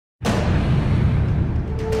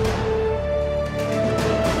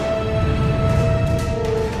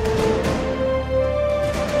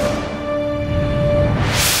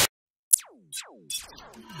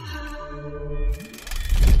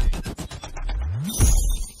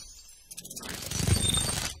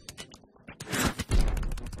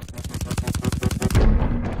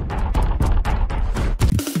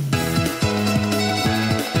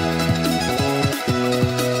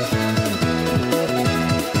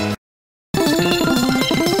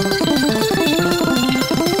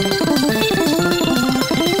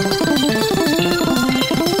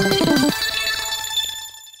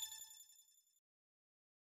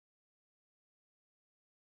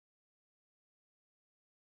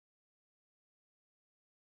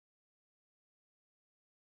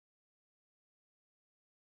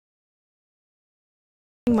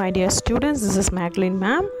My dear students, this is Madeline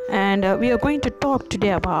ma'am, and we are going to talk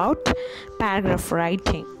today about paragraph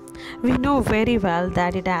writing. We know very well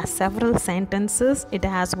that it has several sentences. It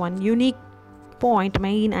has one unique point,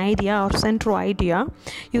 main idea or central idea,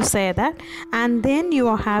 you say that, and then you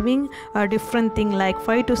are having a different thing like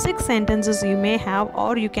 5 to 6 sentences you may have,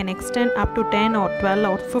 or you can extend up to 10 or 12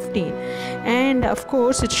 or 15. And of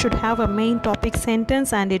course it should have a main topic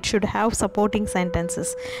sentence and it should have supporting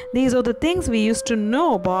sentences. These are the things we used to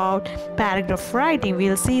know about paragraph writing.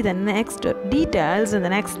 We'll see the next details in the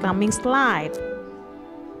next coming slide.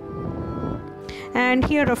 And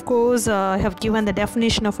here of course I have given the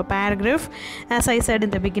definition of a paragraph. As I said in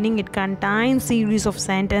the beginning, it contains series of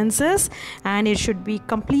sentences and it should be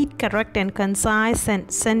complete, correct and concise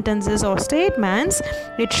sentences or statements.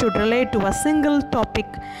 It should relate to a single topic,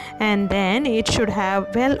 and then it should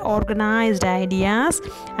have well organized ideas,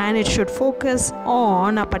 and it should focus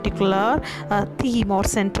on a particular theme or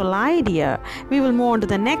central idea. We will move on to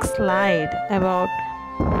the next slide about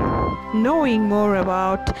knowing more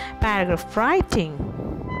about paragraph writing.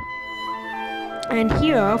 And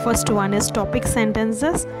here first one is topic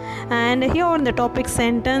sentences, and here in the topic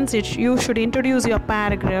sentence you should introduce your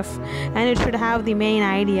paragraph and it should have the main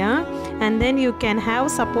idea, and then you can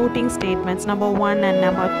have supporting statements number 1 and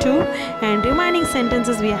number 2, and remaining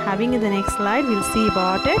sentences we are having in the next slide. We'll see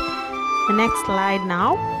about it the next slide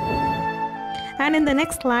now. And in the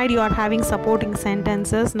next slide you are having supporting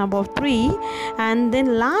sentences number 3, and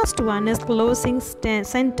then last one is closing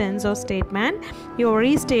sentence or statement. You are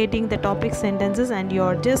restating the topic sentences and you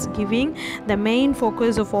are just giving the main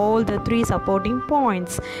focus of all the 3 supporting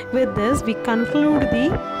points. With this we conclude the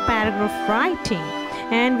paragraph writing,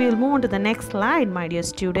 and we'll move on to the next slide, my dear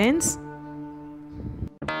students.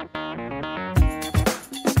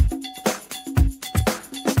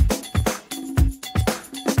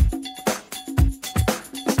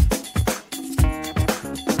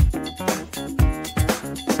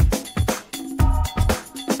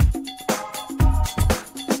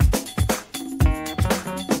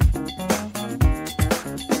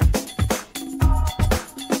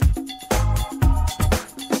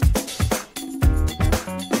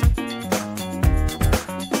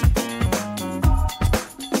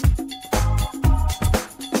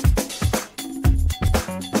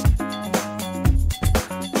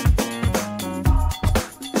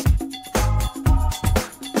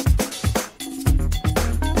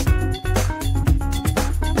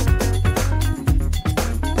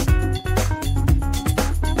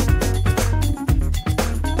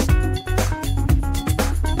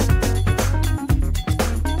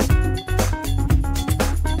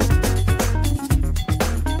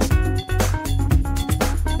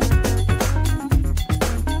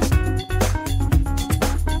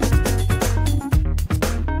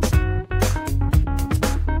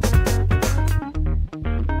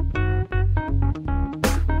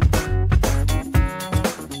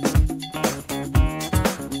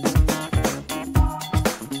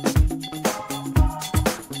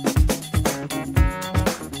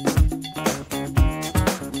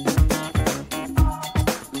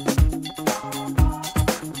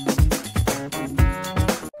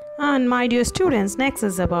 And my dear students, next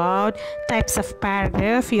is about types of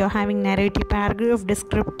paragraph. You are having narrative paragraph,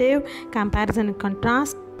 descriptive, comparison and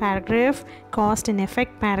contrast paragraph, cause and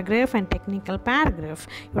effect paragraph, and technical paragraph.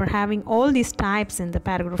 You are having all these types in the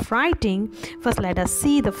paragraph writing. First let us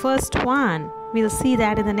see the first one. We'll see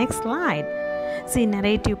that in the next slide. See,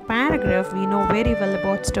 narrative paragraph, we know very well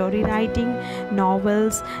about story writing,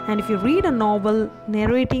 novels, and if you read a novel,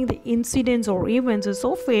 narrating the incidents or events is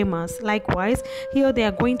so famous. Likewise, here they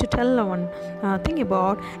are going to tell one thing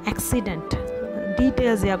about accident.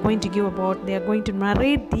 Details they are going to give about, they are going to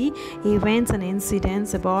narrate the events and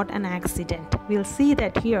incidents about an accident. We'll see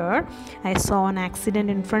that here. I saw an accident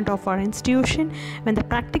in front of our institution. When the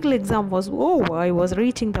practical exam was over, I was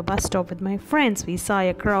reaching the bus stop with my friends. We saw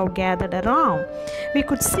a crowd gathered around. We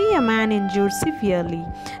could see a man injured severely.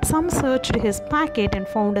 Some searched his pocket and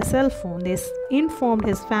found a cell phone. They informed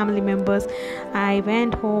his family members. I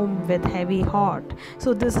went home with heavy heart.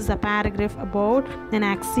 So this is a paragraph about an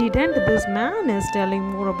accident. This man is telling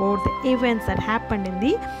more about the events that happened in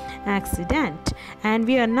the accident, and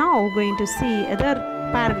we are now going to see other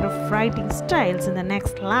paragraph writing styles in the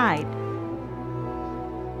next slide.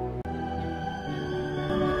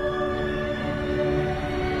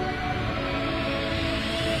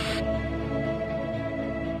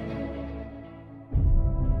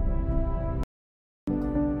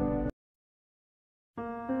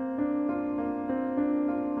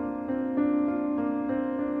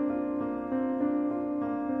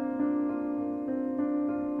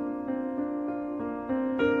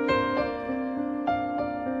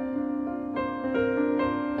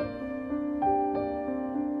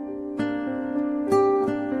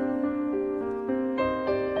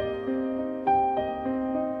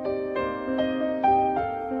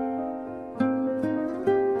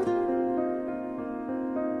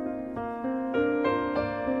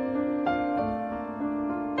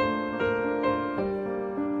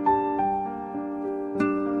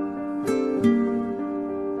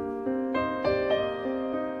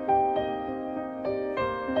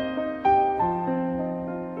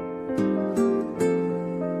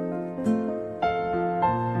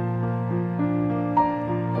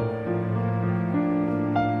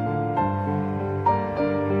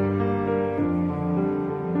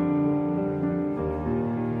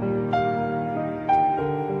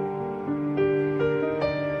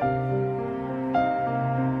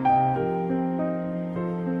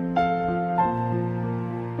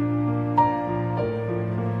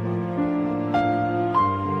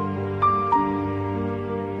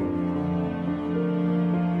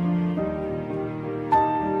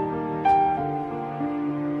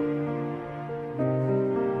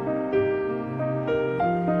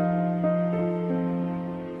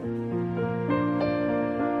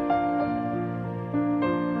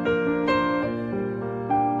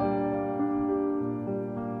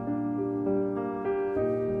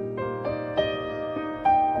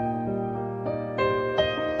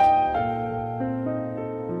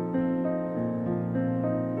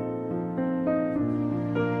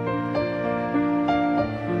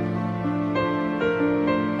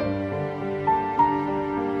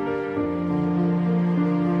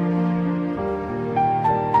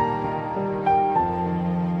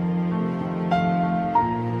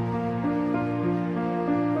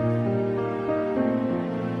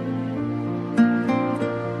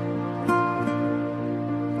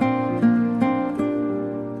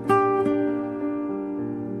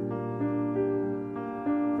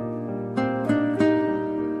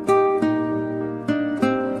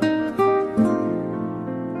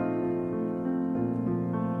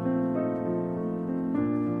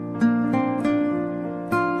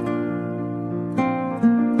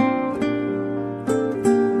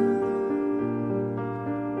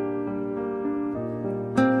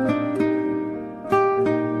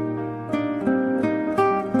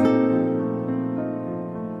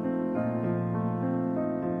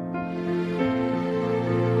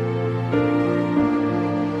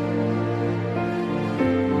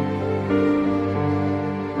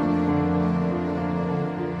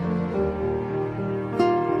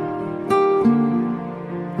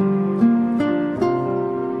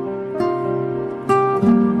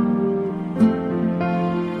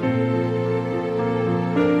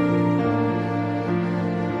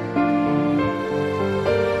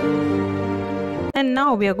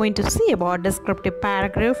 now we are going to see about descriptive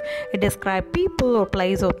paragraph. It describes people or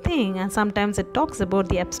place or thing, and sometimes it talks about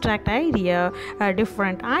the abstract idea, a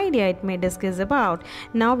different idea it may discuss about.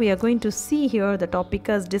 Now we are going to see here the topic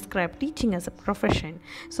as describe teaching as a profession.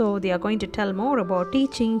 So they are going to tell more about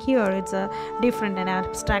teaching. Here it's a different and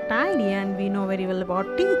abstract idea, and we know very well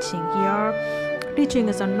about teaching here. Teaching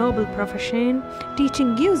is a noble profession.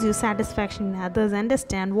 Teaching gives you satisfaction when others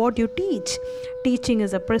understand what you teach. Teaching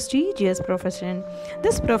is a prestigious profession.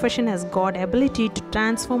 This profession has got ability to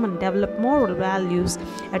transform and develop moral values.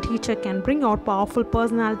 A teacher can bring out powerful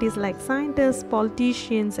personalities like scientists,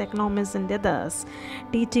 politicians, economists, and others.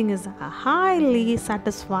 Teaching is a highly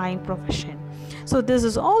satisfying profession. So this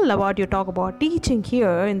is all about you talk about teaching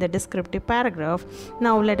here in the descriptive paragraph.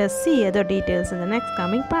 Now let us see other details in the next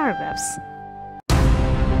coming paragraphs.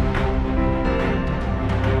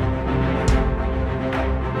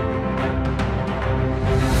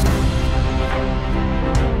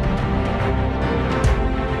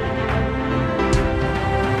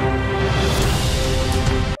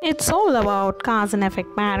 It's all about cause and effect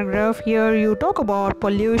paragraph. Here you talk about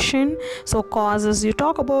pollution, so causes you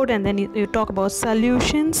talk about, and then you talk about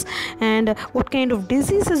solutions and what kind of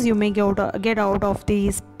diseases you may get out of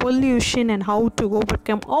these pollution and how to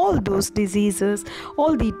overcome all those diseases.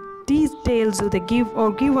 All the details they give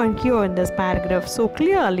or given here in this paragraph so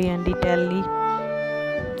clearly and detailedly.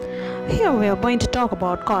 Here we are going to talk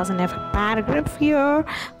about cause and effect paragraph. Here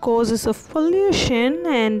causes of pollution,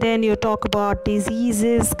 and then you talk about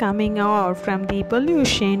diseases coming out from the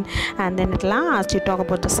pollution, and then at last you talk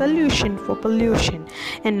about the solution for pollution.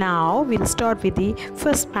 And now we'll start with the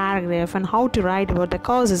first paragraph and how to write about the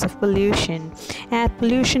causes of pollution. Air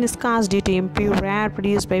pollution is caused due to impure air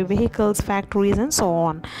produced by vehicles, factories, and so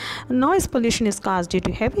on. Noise pollution is caused due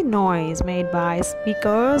to heavy noise made by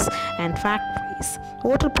speakers and factories.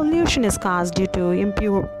 Water pollution is caused due to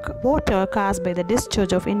impure water caused by the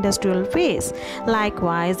discharge of industrial waste.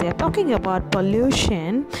 Likewise, they are talking about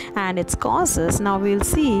pollution and its causes. Now we'll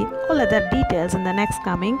see all other details in the next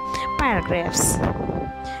coming paragraphs.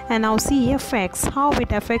 And now see effects, how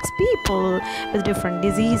it affects people with different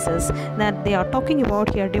diseases that they are talking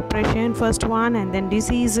about here. Depression first one, and then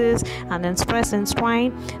diseases, and then stress and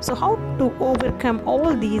strain. So how to overcome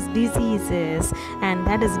all these diseases, and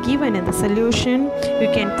that is given in the solution. You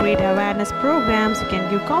can create awareness programs, you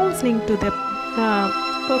can give counseling to the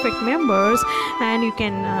perfect members, and you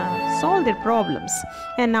can solve their problems.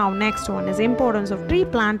 And now next one is importance of tree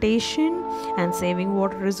plantation and saving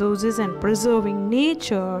water resources and preserving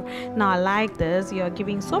nature. Now like this, you are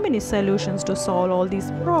giving so many solutions to solve all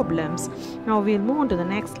these problems. Now we'll move on to the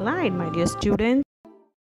next slide, my dear students.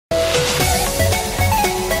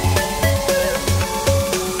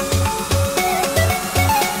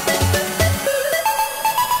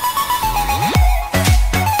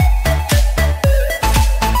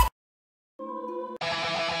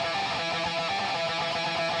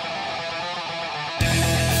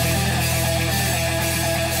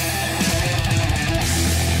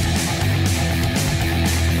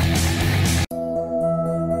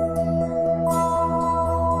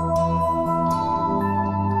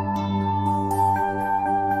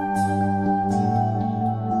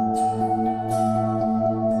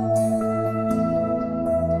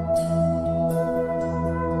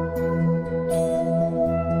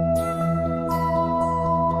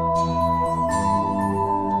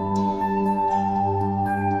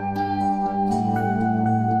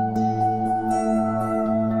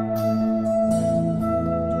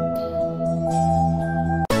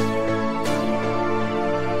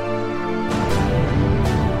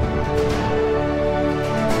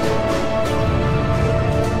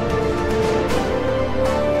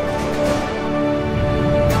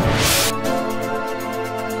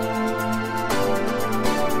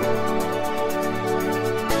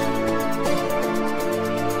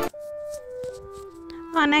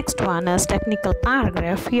 Next one is technical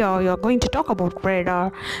paragraph. Here you are going to talk about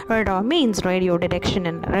radar. Radar means radio detection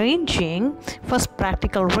and ranging. First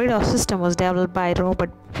practical radar system was developed by Robert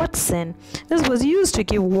Watson. This was used to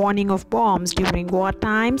give warning of bombs during war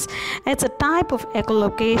times. It's a type of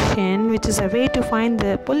echolocation, which is a way to find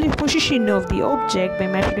the position of the object by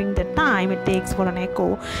measuring the time it takes for an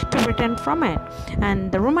echo to return from it.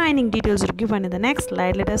 And the remaining details are given in the next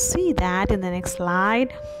slide. Let us see that in the next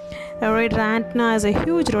slide. A radar antenna is a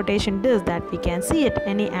huge rotation disc that we can see at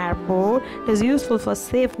any airport. It is useful for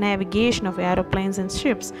safe navigation of aeroplanes and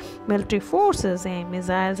ships. Military forces aim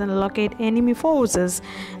missiles and locate enemy forces.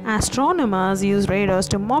 Astronomers use radars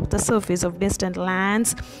to map the surface of distant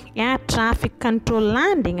lands. Air traffic control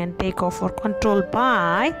landing and takeoff are controlled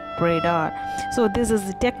by radar. So this is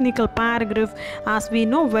the technical paragraph. As we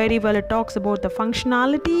know very well, it talks about the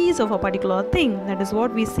functionalities of a particular thing. That is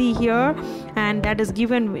what we see here, and that is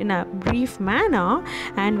given in a brief manner,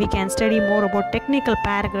 and we can study more about technical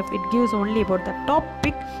paragraph. It gives only about the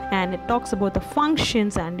topic, and it talks about the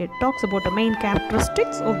functions, and it talks about the main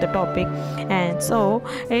characteristics of the topic, and so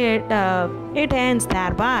it ends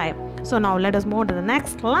thereby. So now let us move to the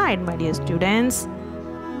next slide, my dear students.